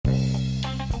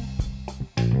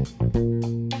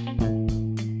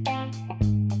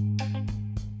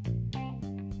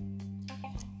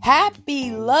Happy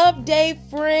Love Day,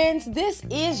 friends. This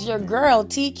is your girl,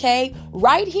 TK,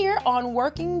 right here on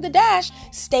Working the Dash.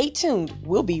 Stay tuned.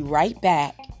 We'll be right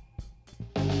back.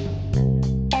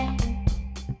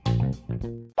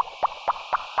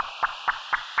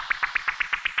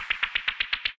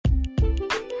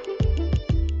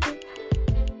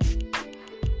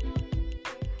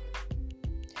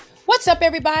 What's up,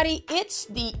 everybody? It's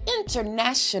the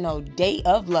International Day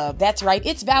of Love. That's right.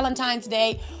 It's Valentine's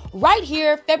Day right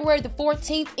here, February the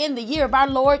 14th in the year of our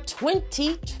Lord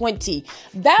 2020.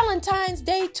 Valentine's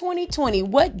Day 2020.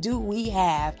 What do we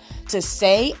have to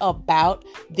say about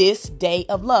this day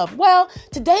of love? Well,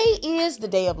 today is the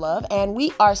day of love, and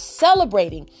we are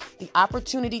celebrating the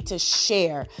opportunity to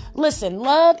share. Listen,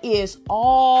 love is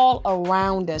all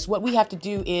around us. What we have to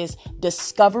do is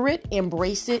discover it,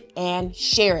 embrace it, and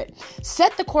share it.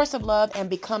 Set the course of love and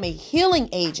become a healing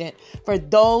agent for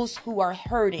those who are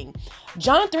hurting.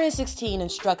 John 3:16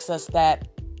 instructs us that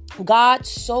God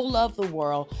so loved the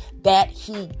world that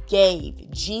he gave,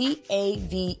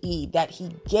 G-A-V-E, that he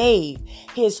gave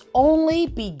his only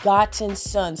begotten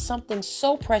son, something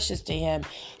so precious to him.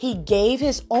 He gave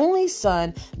his only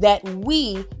son that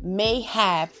we may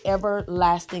have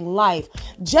everlasting life.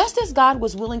 Just as God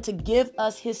was willing to give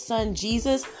us his son,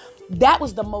 Jesus, that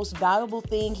was the most valuable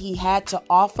thing he had to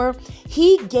offer.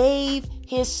 He gave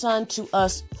his son to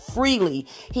us freely.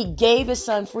 He gave his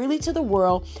son freely to the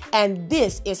world, and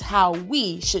this is how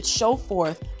we should show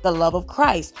forth the love of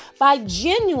Christ, by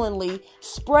genuinely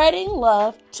spreading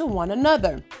love to one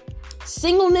another.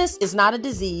 Singleness is not a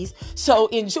disease, so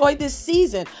enjoy this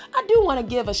season. I do want to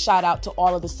give a shout out to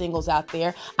all of the singles out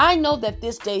there. I know that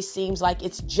this day seems like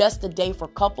it's just a day for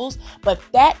couples, but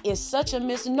that is such a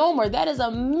misnomer. That is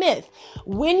a myth.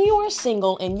 When you are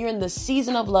single and you're in the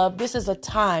season of love, this is a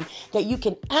time that you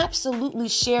can absolutely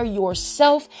share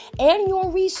yourself and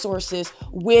your resources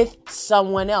with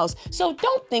someone else. So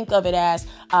don't think of it as,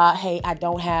 hey, I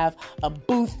don't have a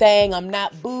boo thing. I'm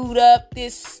not booed up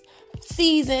this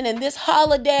season and this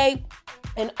holiday,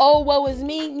 and oh, woe is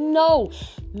me. No,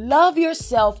 love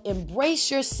yourself,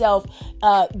 embrace yourself,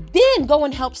 then go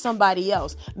and help somebody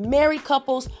else. Married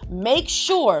couples, make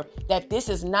sure that this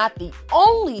is not the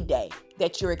only day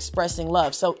that you're expressing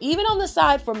love. So even on the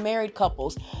side for married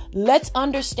couples, let's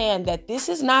understand that this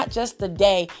is not just the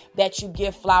day that you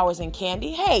give flowers and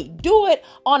candy. Hey, do it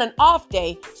on an off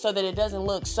day so that it doesn't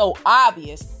look so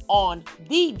obvious on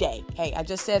the day. Hey, I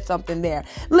just said something there.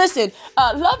 Listen,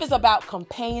 love is about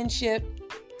companionship.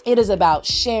 It is about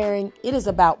sharing. It is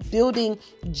about building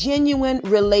genuine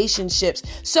relationships.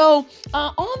 So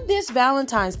on this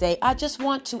Valentine's Day, I just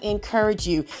want to encourage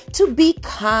you to be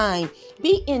kind,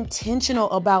 be intentional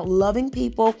about loving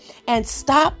people, and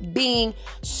stop being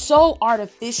so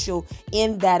artificial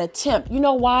in that attempt. You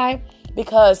know why?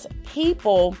 Because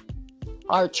people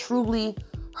are truly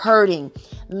hurting.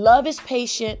 Love is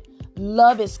patient.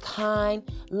 Love is kind.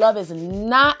 Love is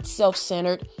not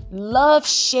self-centered. Love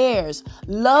shares.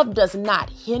 Love does not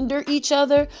hinder each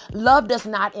other. Love does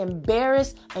not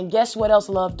embarrass. And guess what else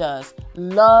love does?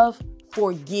 Love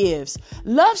forgives.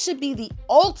 Love should be the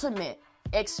ultimate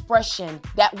expression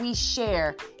that we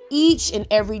share each and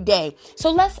every day. So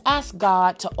let's ask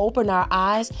God to open our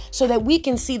eyes so that we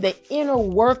can see the inner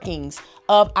workings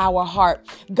of our heart.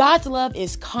 God's love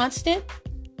is constant.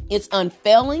 It's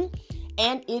unfailing.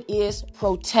 And it is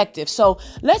protective. So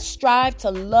let's strive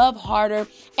to love harder.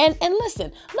 And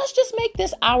listen, let's just make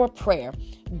this our prayer.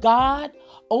 God,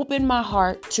 open my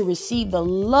heart to receive the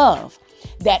love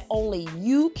that only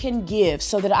you can give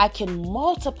so that I can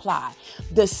multiply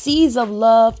the seeds of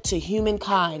love to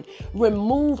humankind.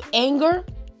 Remove anger,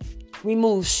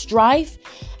 remove strife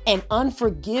and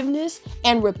unforgiveness,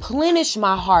 and replenish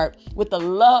my heart with the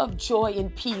love, joy,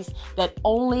 and peace that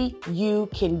only you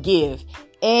can give.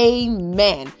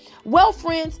 Amen. Well,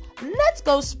 friends, let's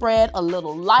go spread a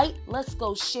little light. Let's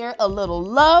go share a little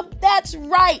love. That's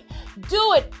right.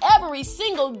 Do it every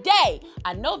single day.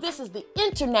 I know this is the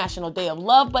International Day of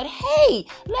Love, but hey,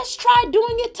 let's try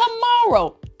doing it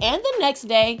tomorrow and the next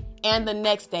day and the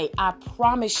next day. I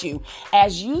promise you,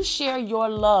 as you share your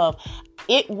love,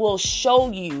 it will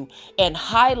show you and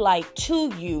highlight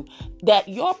to you that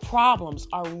your problems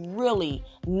are really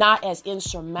not as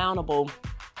insurmountable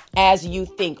as you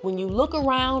think. When you look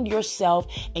around yourself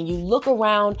and you look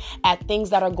around at things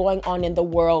that are going on in the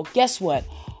world, guess what?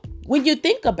 When you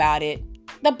think about it,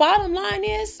 the bottom line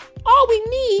is all we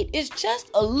need is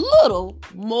just a little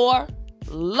more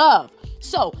love.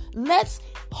 So let's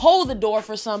hold the door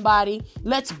for somebody.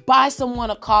 Let's buy someone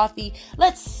a coffee.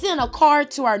 Let's send a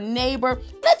card to our neighbor.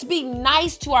 Let's be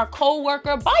nice to our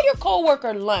coworker. Buy your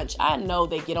coworker lunch. I know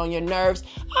they get on your nerves.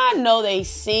 I know they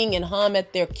sing and hum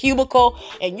at their cubicle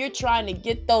and you're trying to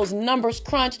get those numbers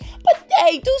crunched. But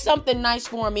hey, do something nice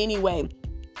for them anyway.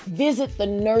 Visit the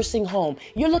nursing home.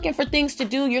 You're looking for things to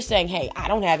do. You're saying, hey, I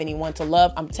don't have anyone to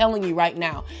love. I'm telling you right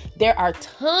now, there are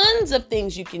tons of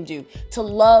things you can do to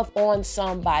love on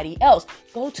somebody else.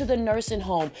 Go to the nursing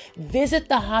home, visit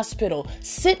the hospital,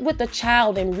 sit with a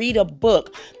child and read a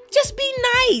book. Just be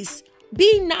nice.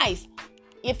 Be nice.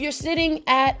 If you're sitting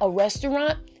at a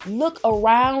restaurant, look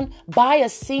around, buy a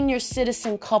senior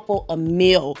citizen couple a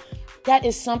meal. That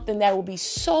is something that will be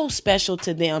so special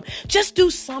to them. Just do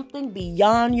something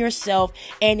beyond yourself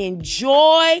and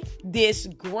enjoy this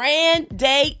grand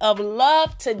day of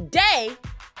love today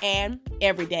and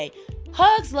every day.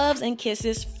 Hugs, loves, and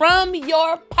kisses from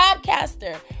your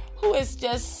podcaster who is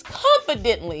just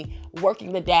confidently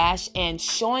working the dash and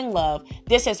showing love.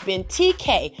 This has been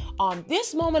TK on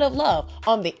this moment of love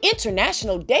on the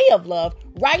International Day of Love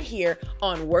right here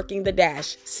on Working the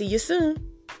Dash. See you soon.